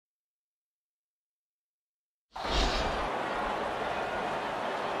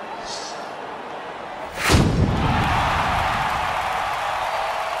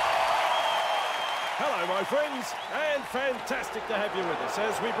friends, and fantastic to have you with us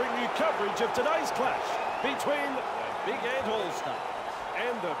as we bring you coverage of today's clash between the Big Ant All-Stars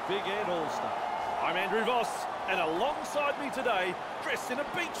and the Big Ant All-Stars. I'm Andrew Voss, and alongside me today, dressed in a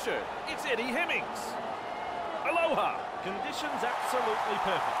beach shirt, it's Eddie Hemmings. Aloha! Conditions absolutely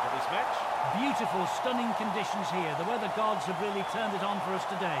perfect for this match. Beautiful, stunning conditions here. The weather gods have really turned it on for us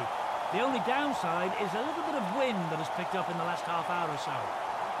today. The only downside is a little bit of wind that has picked up in the last half hour or so.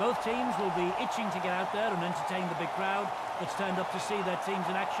 Both teams will be itching to get out there and entertain the big crowd that's turned up to see their teams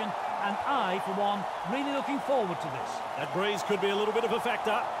in action. And I, for one, really looking forward to this. That breeze could be a little bit of a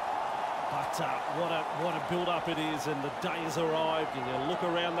factor. But what a build-up it is, and the day has arrived, and you look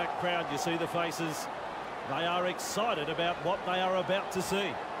around that crowd, you see the faces. They are excited about what they are about to see.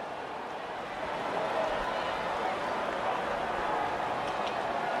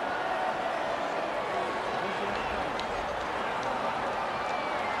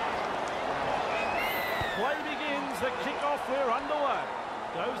 Play begins, the kick-off, we're underway.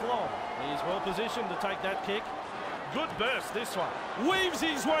 Goes long, he's well positioned to take that kick. Good burst, this one. Weaves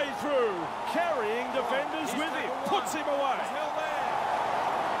his way through, carrying defenders with him, puts him away.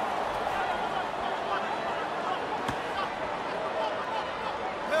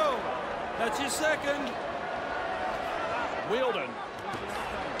 Hill, that's your second. Wielden.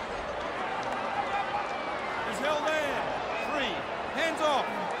 He's held there. 3, hands off.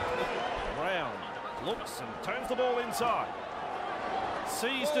 Brown looks and turns the ball inside.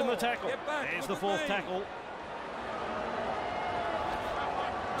 Seized in the tackle. There's the fourth tackle.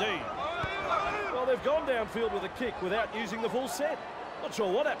 Dean. Well, they've gone downfield with a kick without using the full set. Not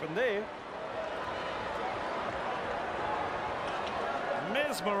sure what happened there.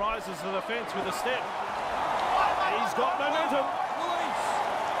 Mesmerises the defence with a step. He's got momentum. Release.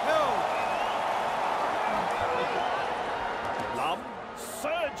 Hill. Lum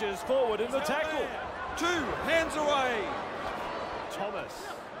surges forward in the tackle. 2, hands away. Thomas.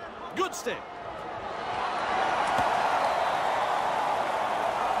 Good step.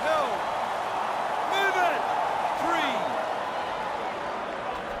 Hill. Move it.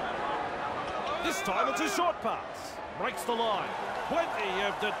 3. This time it's a short pass. Breaks the line. Plenty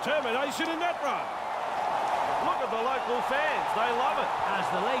of determination in that run. Look at the local fans. They love it. As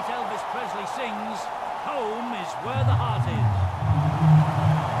the late Elvis Presley sings, home is where the heart is.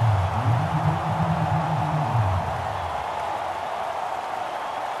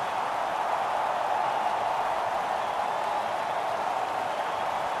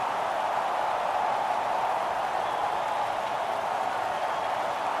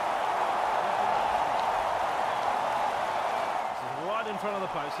 In front of the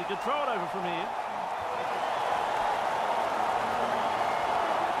post, he could throw it over from here.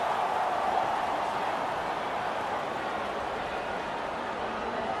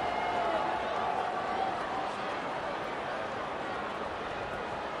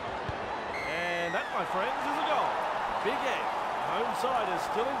 And that, my friends, is a goal. Big Ant. Home side is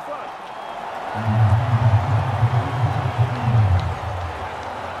still in front.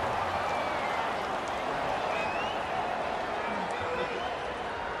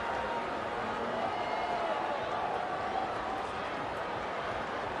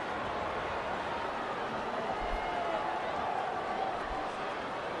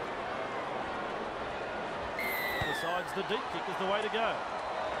 Decides the deep kick is the way to go.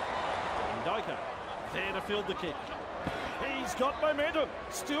 Ndika there to field the kick. He's got momentum,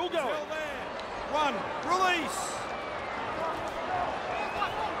 still going. 1, release.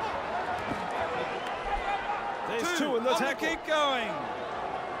 There's 2 in the tackle. Keep going.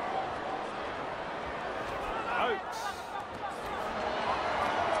 Oates.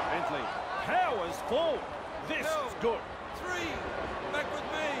 Bentley powers forward. This is good. 3, back with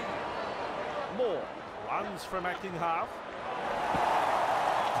me. Moore runs from acting half.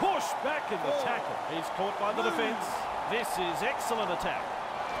 Push back in the tackle. He's caught by the defence. This is excellent attack.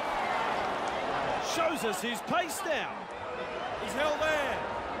 Shows us his pace now. He's held there.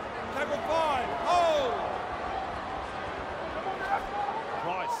 Tackle 5. Hold.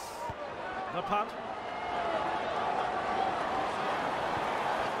 Price. The punt.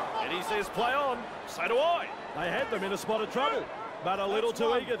 Eddie says play on. So do I. They had them in a spot of trouble. But a little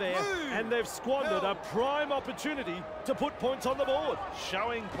too eager there, and they've squandered a prime opportunity to put points on the board,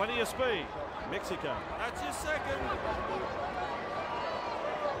 showing plenty of speed. Mexico. That's your second.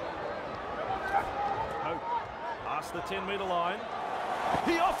 Hope past the 10-metre line.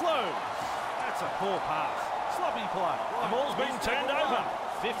 He offloads. That's a poor pass. Sloppy play. The ball's been turned over.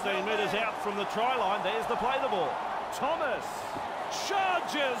 15 metres out from the try line. There's the play the ball. Thomas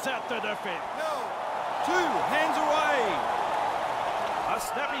charges at the defence. 2, hands away. A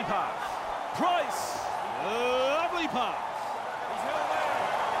snappy pass. Price. Lovely pass. He's held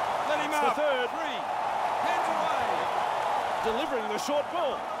there. Let him It's up. the third. 3. Hands away. Delivering the short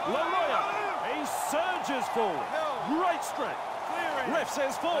ball. Laroya. He surges forward. Great strength. Clearing. Ref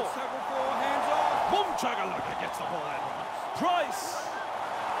says four. That's tackle 4. Hands off. Boom Chuggalugga gets the ball out. Price.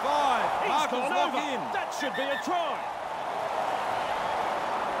 5. He's Markers gone lock over. in. That should be a try.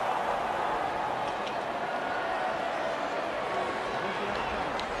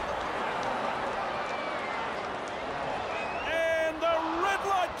 And the red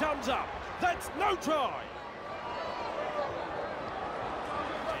light comes up. That's no try.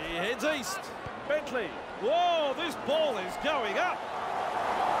 He heads east. Bentley. Whoa, this ball is going up.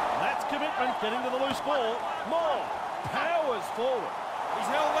 That's commitment, getting to the loose ball. More. Powers forward. He's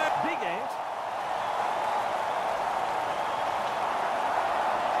held that. Big Ant.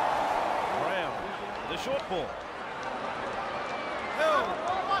 Brown. The short ball. Held.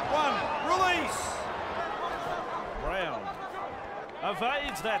 1. Release. Brown.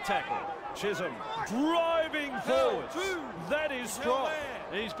 Evades that tackle. Chisholm driving forward. Two. That is strong.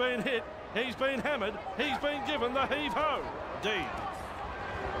 He's been hit. He's been hammered. He's been given the heave-ho. Dean.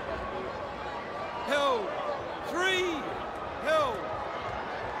 Held. 3. Held.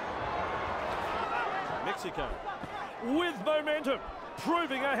 Mexico. With momentum.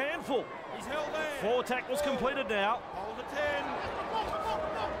 Proving a handful. He's held there. 4 tackles completed now. Hold the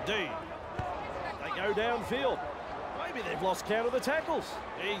 10. Dean. They go downfield. Maybe they've lost count of the tackles.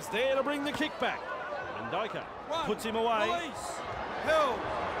 He's there to bring the kick back. Mendoka 1. puts him away. Release. Held.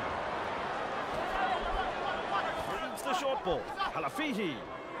 Brings the short ball. Halafihi.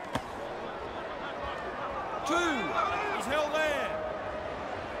 2. He's held there.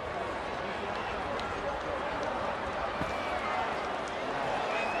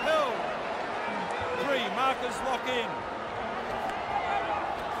 Held. 3. Markers lock in.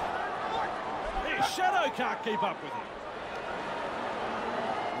 His shadow can't keep up with him.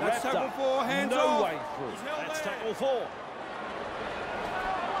 That's Wrapped tackle up. 4. Hands no off. way through. He's held That's there. tackle 4.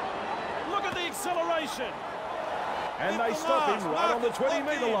 Look at the acceleration. And Hit they the stop last. him right on the Marcus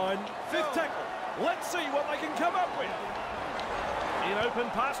 20-metre locked in. line. 5th tackle. Let's see what they can come up with. In open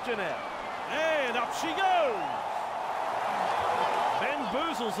pasture now. And up she goes.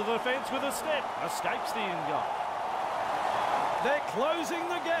 Bamboozles the defence with a step. Escapes the in goal. They're closing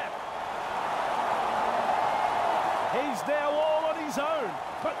the gap. He's now all on his own,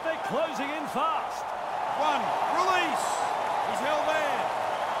 but they're closing in fast. 1. Release. He's held there.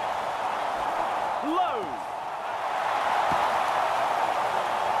 Low.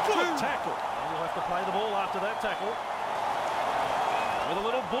 Good 2. tackle. And you'll have to play the ball after that tackle. With a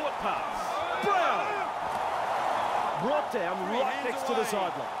little bullet pass. Brown. Brought down right hands next to the away.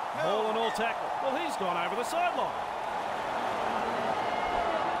 sideline. Ball and all tackle. Well, he's gone over the sideline.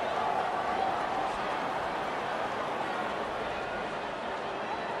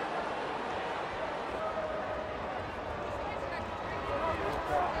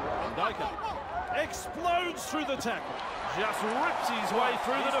 Mendoka explodes through the tackle. Just rips his way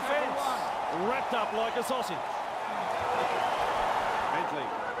through the defence. Wrapped up like a sausage. Bentley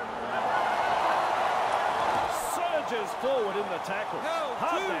surges forward in the tackle. Held.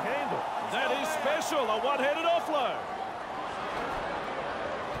 Hard 2. to handle. That held is there. special. A one-handed offload.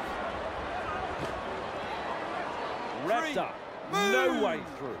 Wrapped 3. up. Move. No way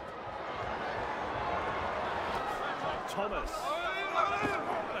through. Thomas.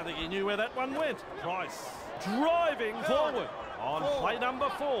 I don't think he knew where that one went. Price driving forward on 4. play number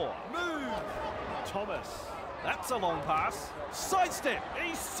 4. Move. Thomas. That's a long pass. Sidestep.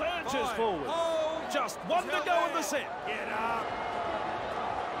 He surges 5. forward. Hold. Just one He's to held go in there. the set. Get up.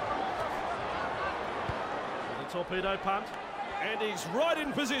 The torpedo punt. And he's right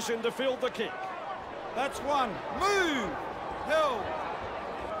in position to field the kick. That's 1. Move. Held.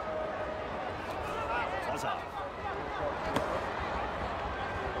 Hazard.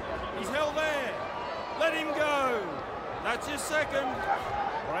 He's held there. Let him go. That's your second.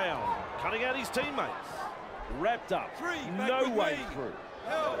 Brown cutting out his teammates. Wrapped up. 3. Back No with way me. through.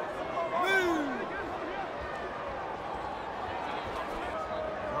 Held. Move.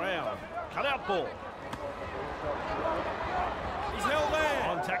 Brown. Cut out ball. He's held there.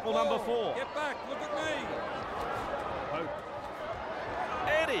 On tackle number 4. Get back. Look at me. Hope.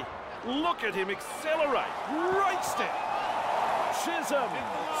 Eddie. Look at him accelerate. Great step. Chisholm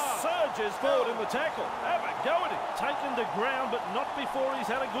surges forward in the tackle. Have a go at him. Taken to ground, but not before he's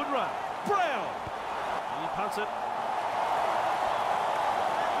had a good run. Brown. He punts it.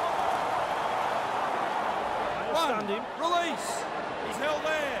 They have 1. stunned him. Release. He's held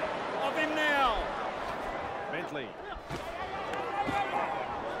there. Of him now. Bentley.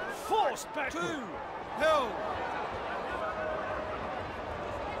 Forced back. 2. Held.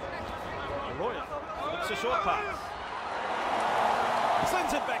 Arroyo looks a short pass.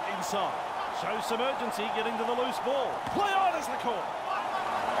 Sends it back inside. Shows some urgency getting to the loose ball. Play on is the call.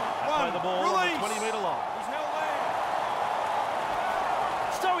 Play the ball on the 20-metre line. He's held there.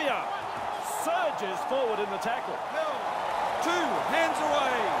 Stoia surges forward in the tackle. Held. 2 hands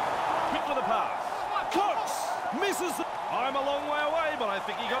away. Quick to the pass. Cox misses the... I'm a long way away, but I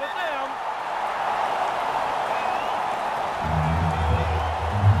think he got it down.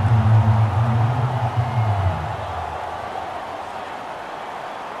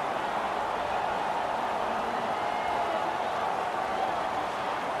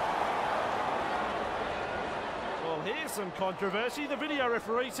 Well, here's some controversy. The video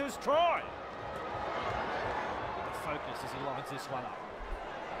referee says try. Focus as he lines this one up.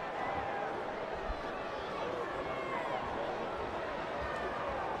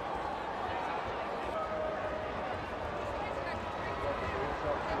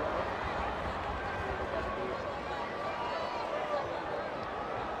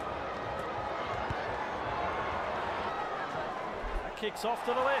 That kicks off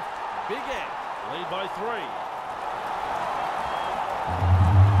to the left. Big Ant lead by 3.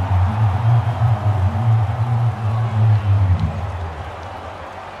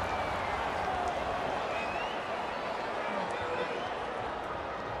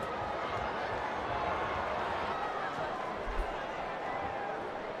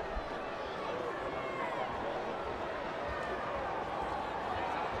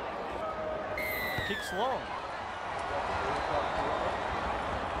 Kicks long.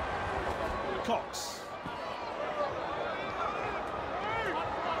 Cox.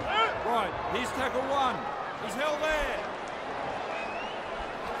 Right, here's tackle 1. He's held there.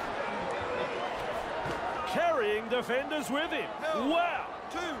 Carrying defenders with him. Held. Wow.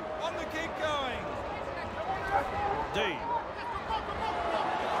 2 on the keep going. Dean.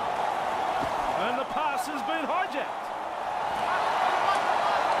 And the pass has been hijacked.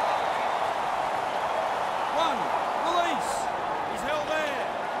 1 release. He's held there.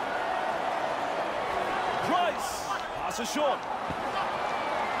 Price. Pass is short.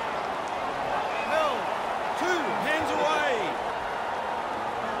 Held. 2 hands away.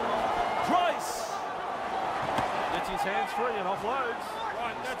 Price. Gets his hands free and offloads.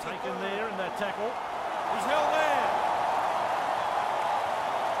 Right, that's Taken there in that tackle. He's held there.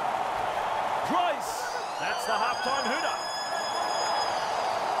 Price. That's the half-time hooter.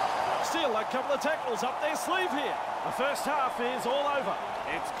 Still a couple of tackles up their sleeve here. The first half is all over.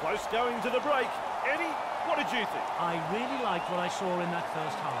 It's close going to the break. Eddie, what did you think? I really liked what I saw in that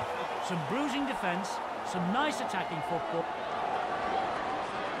first half. Some bruising defence, some nice attacking football.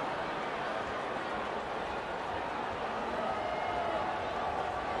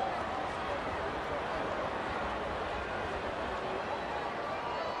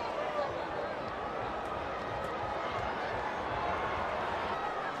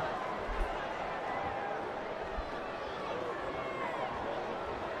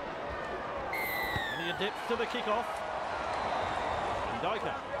 Depth to the kickoff.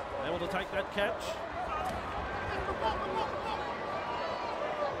 Dyker able to take that catch.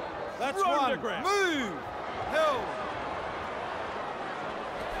 That's Run 1. to grab. Move. Held.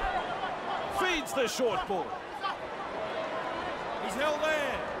 Feeds the short ball. He's held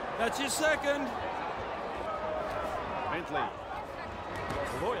there. That's your second. Bentley.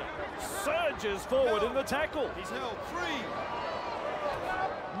 Lawyer surges forward in the tackle. He's held 3.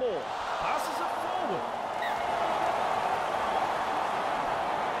 Moore passes it forward.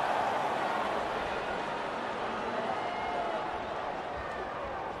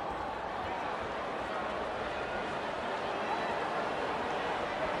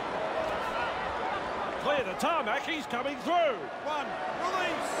 Clear the tarmac, he's coming through. 1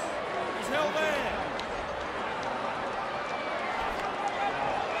 release. He's held there.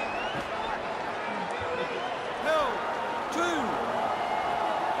 Held 2.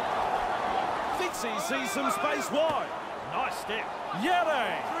 Thinks he sees some space wide. Nice step.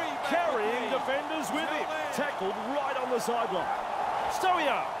 Yade carrying defenders with him. Tackled right on the sideline.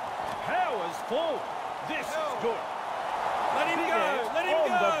 Stoia powers forward. This is good. Let him Big go. Ant Let him on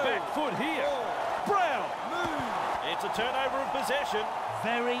go. the back foot here. Brown. Move. It's a turnover of possession.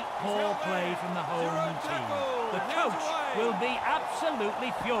 Very poor play from the home team. The coach will be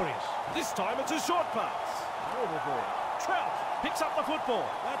absolutely furious. This time it's a short pass. Overboard. Trout picks up the football.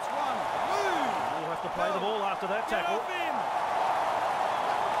 That's 1. Move. We'll have to play the ball after that Get tackle. off him.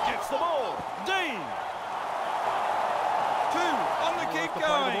 Gets the ball. Dean. 2 on the We'll keep have to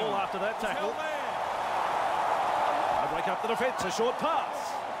play the going. ball after that He's tackle. held there. They break up the defence. A short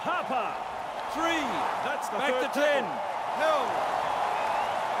pass. Harper 3. That's the Back third to 10. tackle. Held.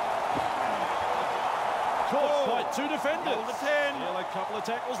 Caught 4. by two defenders. Hold the 10. Still a couple of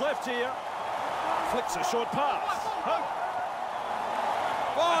tackles left here. Flicks a short pass. Hope.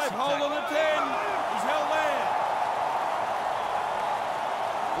 5. Hold on the 10. He's held there.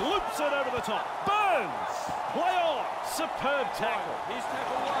 Loops it over the top. Burns. Play on. Superb tackle. Here's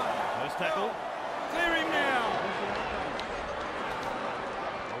tackle 1. First tackle. Clear him now.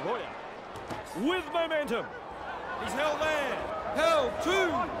 Arroyo. With momentum. He's held there. Held.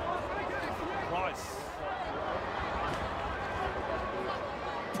 2. Price.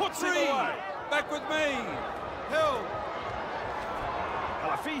 Puts 3. it away. Back with me. Held.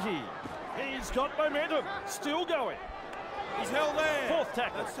 Alafiti. He's got momentum. Still going. He's held there. Fourth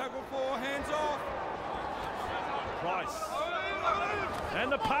tackle. That's tackle 4. Hands off. Price.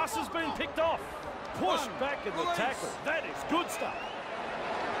 And the pass has been picked off. Push back in the Release. tackle. That is good stuff.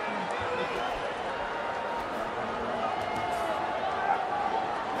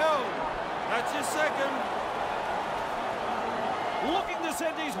 Held. That's your second. Looking to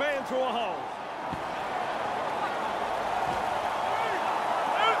send his man through a hole.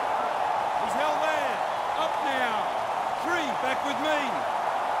 He's held there. Up now. 3. Back with me.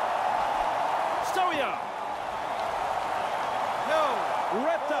 Stoia. Held.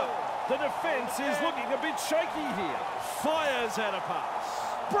 Wrapped up. The defence is looking a bit shaky here. Fires out a pass.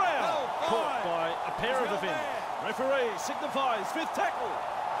 Brown. Oh, Caught five. by a pair of He's held defenders. there. Referee signifies fifth tackle.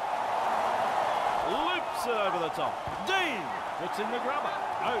 Loops it over the top. Dean puts in the grubber.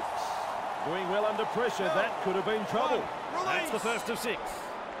 Oates doing well under pressure. That could have been trouble. That's the first of 6.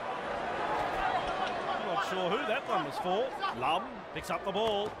 Not sure who that one was for. Lum picks up the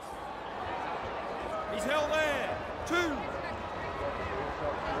ball. He's held there. 2.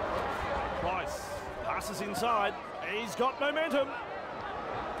 Price passes inside. He's got momentum.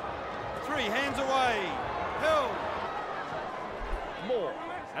 3. Hands away. Held. Moore.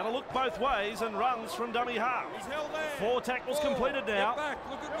 And a look both ways and runs from dummy half. He's held there. 4 tackles 4. completed now. Get back.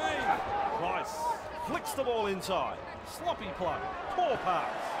 Look at me. Price flicks the ball inside. Sloppy play. Poor pass.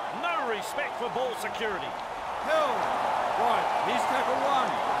 No respect for ball security. Held. Right. Here's tackle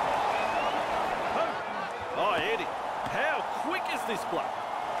 1. Oh, Eddie. How quick is this bloke?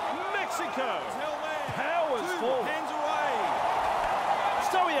 Mexico. He's held there. Powers 2. forward. Hands away.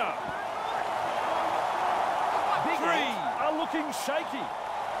 Stoia. Big 3. Ants are looking shaky.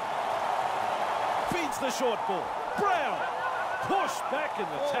 Feeds the short ball. Brown. Push back in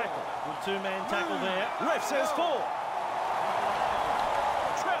the 4. tackle. Good two-man tackle there. Ref says 4.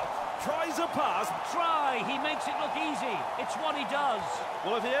 Trout tries a pass. Try. He makes it look easy. It's what he does.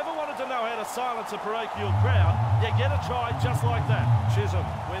 Well, if you ever wanted to know how to silence a parochial crowd, you get a try just like that. Chisholm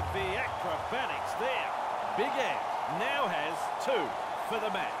with the acrobatics there. Big Ant now has 2 for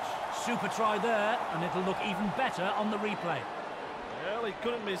the match. Super try there, and it'll look even better on the replay. Well, he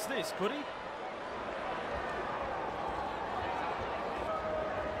couldn't miss this, could he?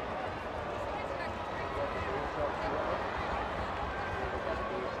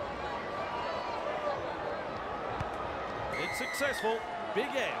 It's successful. Big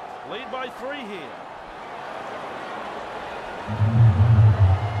Ant lead by 3 here.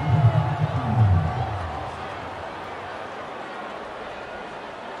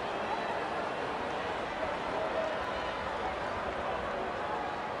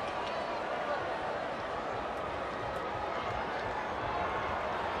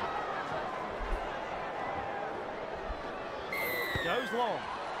 Goes long.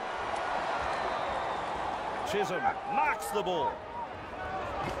 Chisholm marks the ball.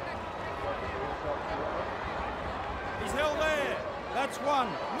 He's held there. That's 1.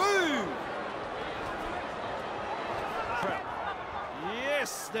 Move. Trout.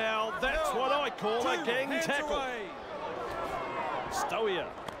 Yes, now that's what I call 2. a gang Hands tackle. away. Stoia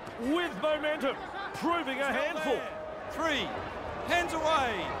with momentum, proving a He's held handful. there. 3. Hands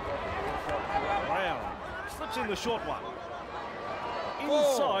away. Brown slips in the short one. 4.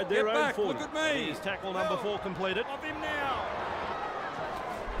 Inside their Get own back. 40. Look at me. Here's tackle number 4 completed. Of him now.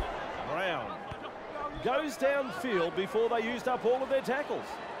 Brown goes downfield before they used up all of their tackles.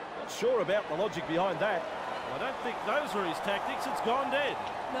 Not sure about the logic behind that. I don't think those were his tactics. It's gone dead.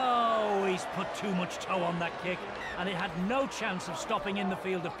 No, he's put too much toe on that kick, and it had no chance of stopping in the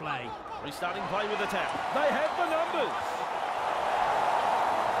field of play. Restarting play with a tap. They have the numbers.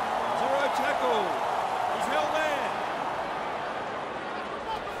 0 tackle. He's held there.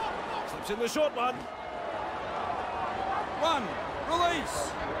 Slips in the short one. 1.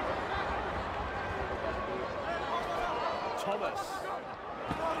 Release. Thomas.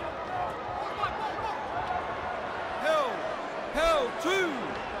 Held. Held. 2.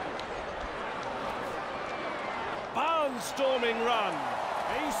 storming run.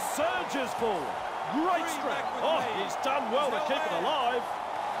 He surges forward. Great strike. Oh, he's done well to keep it alive.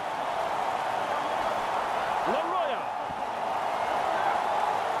 Laroya.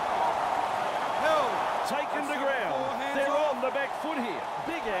 Taken to ground. They're on the back foot here.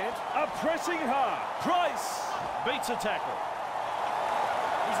 Big Ant are pressing hard. Price beats a tackle.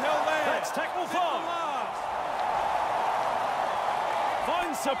 He's held there. That's tackle 5.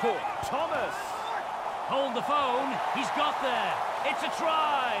 Finds support. Thomas. Hold the phone. He's got there. It's a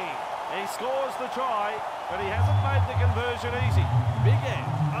try. He scores the try, but he hasn't made the conversion easy. Big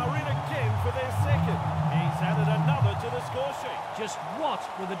Ant are in again for their second. He's added another to the score sheet. Just what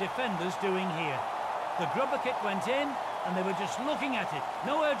were the defenders doing here? The grubber kick went in, and they were just looking at it.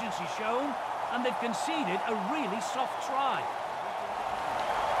 No urgency shown, and they've conceded a really soft try.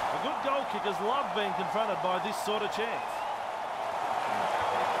 The good goal kickers love being confronted by this sort of chance.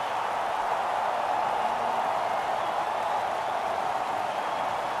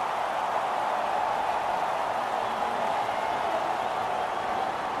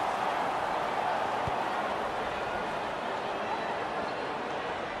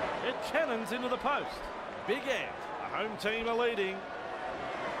 It cannons into the post. Big Ant, the home team are leading.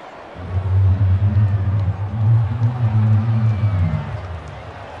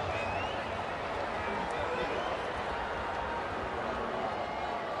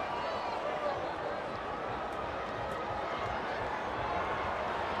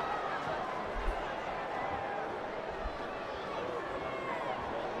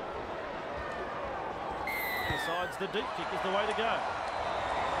 Decides the deep kick is the way to go.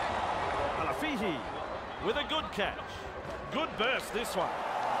 Alafiti with a good catch. Good burst this one.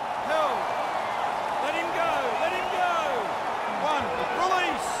 Held. Let him go. Let him go. 1.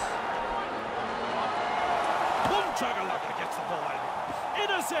 Release. Boom, Chuggalugga gets the ball out.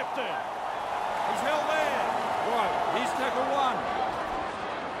 Intercepted. He's held there. Right. Here's tackle 1.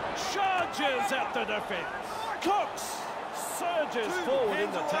 Charges at the defence. Cox surges 2 forward in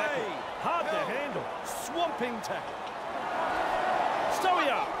hands the tackle. away. Hard to Held. handle. Swamping tackle.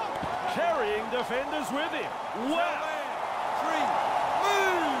 Stoia carrying defenders with him. Wow. 3.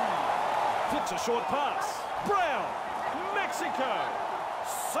 Move. Flicks a short pass. Brown. Mexico.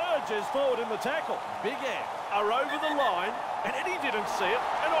 Surges forward in the tackle. Big Ant are over the line, and Eddie didn't see it,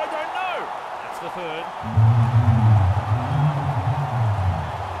 and I don't know. That's the third.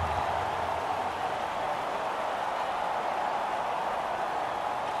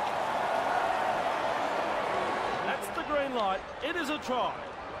 Light. It is a try.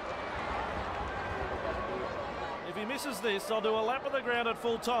 If he misses this, I'll do a lap of the ground at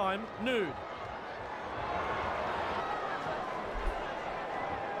full time, nude.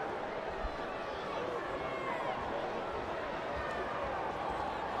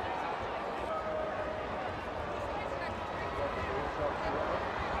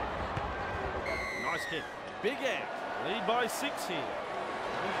 Nice kick. Big Ant lead by 6 here.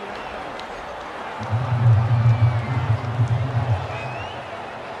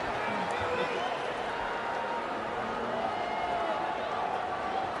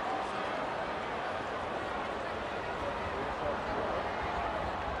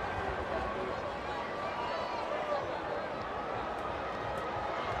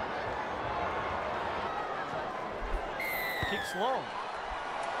 Kicks long.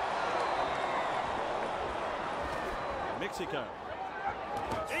 Mexico.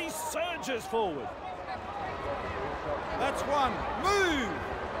 He surges forward. That's 1. Move.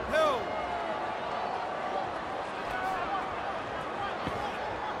 Held.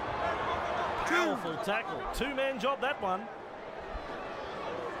 Powerful tackle. 2-man job, that one.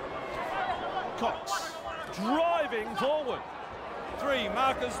 Cox driving forward. 3.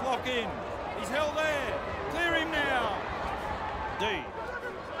 Markers lock in. He's held there. Clear him now. D.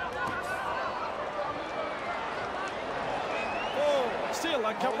 4. Still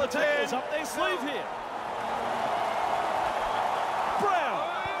a couple of tackles up their sleeve here. Brown.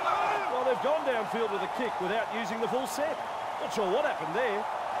 Well, they've gone downfield with a kick without using the full set. Not sure what happened there.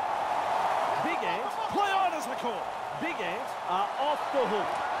 Big Ant, play on as the call. Big Ant are off the hook.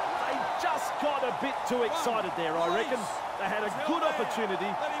 They just got a bit too excited there, I reckon. They had a good opportunity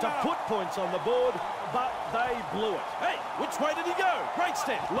to put points on the board, but they blew it. Hey, which way did he go? Great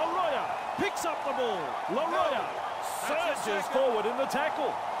step. Laroya picks up the ball. Laroya surges forward in the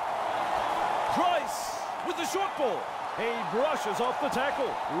tackle. Price with the short ball. He brushes off the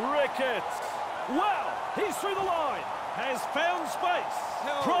tackle. Ricketts. Wow, he's through the line. Has found space.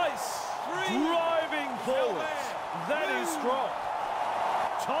 Price driving forward. That is strong.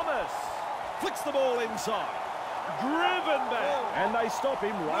 Thomas flicks the ball inside. driven back. And they stop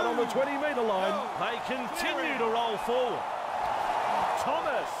him right on the 20-metre line. They continue to roll forward.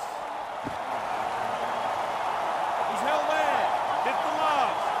 Thomas. He's held there. Hit the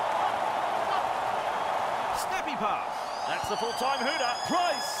last. Snappy pass. That's the full-time hooter.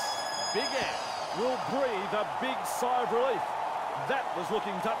 Price. Big Ant will breathe a big sigh of relief. That was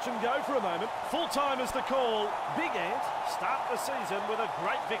looking touch and go for a moment. Full-time is the call. Big Ant start the season with a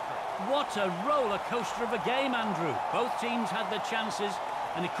great victory. What a roller coaster of a game, Andrew. Both teams had their chances,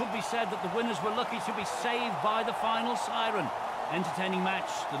 and it could be said that the winners were lucky to be saved by the final siren. Entertaining match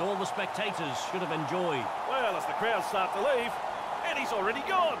that all the spectators should have enjoyed. Well, as the crowds start to leave, Eddie's already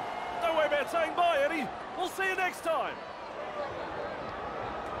gone. Don't worry about saying bye, Eddie. We'll see you next time.